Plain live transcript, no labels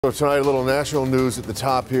So tonight, a little national news at the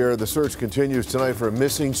top here. The search continues tonight for a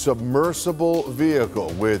missing submersible vehicle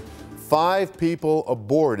with 5 people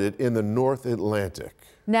aboard it in the North Atlantic.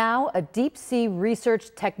 Now, a deep-sea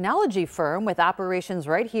research technology firm with operations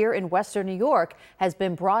right here in Western New York has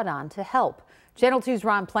been brought on to help. Channel 2's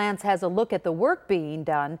Ron Plants has a look at the work being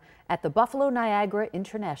done at the Buffalo-Niagara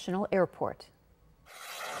International Airport.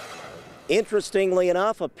 Interestingly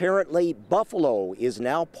enough, apparently Buffalo is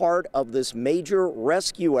now part of this major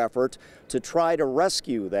rescue effort to try to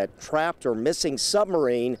rescue that trapped or missing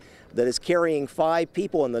submarine that is carrying 5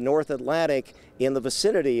 people in the North Atlantic in the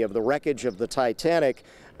vicinity of the wreckage of the Titanic.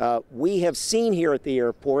 We have seen here at the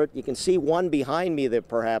airport, you can see one behind me that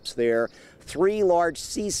perhaps there, 3 large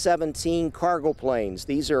C-17 cargo planes.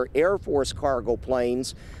 These are Air Force cargo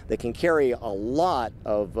planes that can carry a lot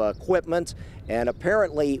of equipment, and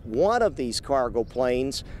apparently one of these cargo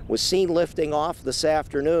planes was seen lifting off this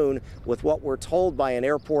afternoon with what we're told by an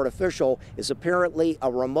airport official is apparently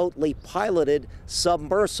a remotely piloted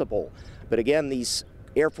submersible. But again, these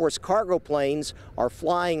Air Force cargo planes are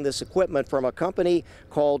flying this equipment from a company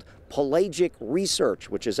called Pelagic Research,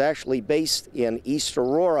 which is actually based in East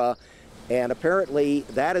Aurora. And apparently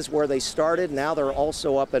that is where they started. Now they're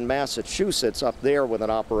also up in Massachusetts, up there with an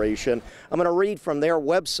operation. I'm going to read from their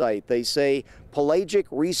website. They say Pelagic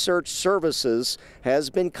Research Services has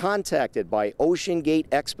been contacted by Ocean Gate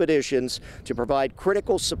Expeditions to provide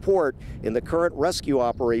critical support in the current rescue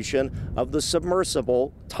operation of the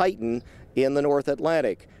submersible Titan in the North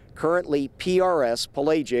Atlantic. Currently, PRS,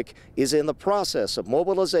 Pelagic, is in the process of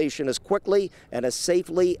mobilization as quickly and as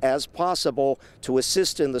safely as possible to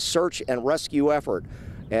assist in the search and rescue effort.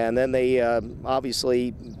 And then they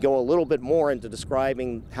obviously go a little bit more into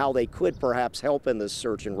describing how they could perhaps help in this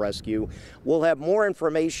search and rescue. We'll have more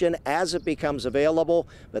information as it becomes available,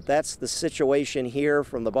 but that's the situation here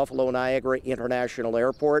from the Buffalo-Niagara International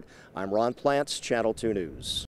Airport. I'm Ron Plants, Channel 2 News.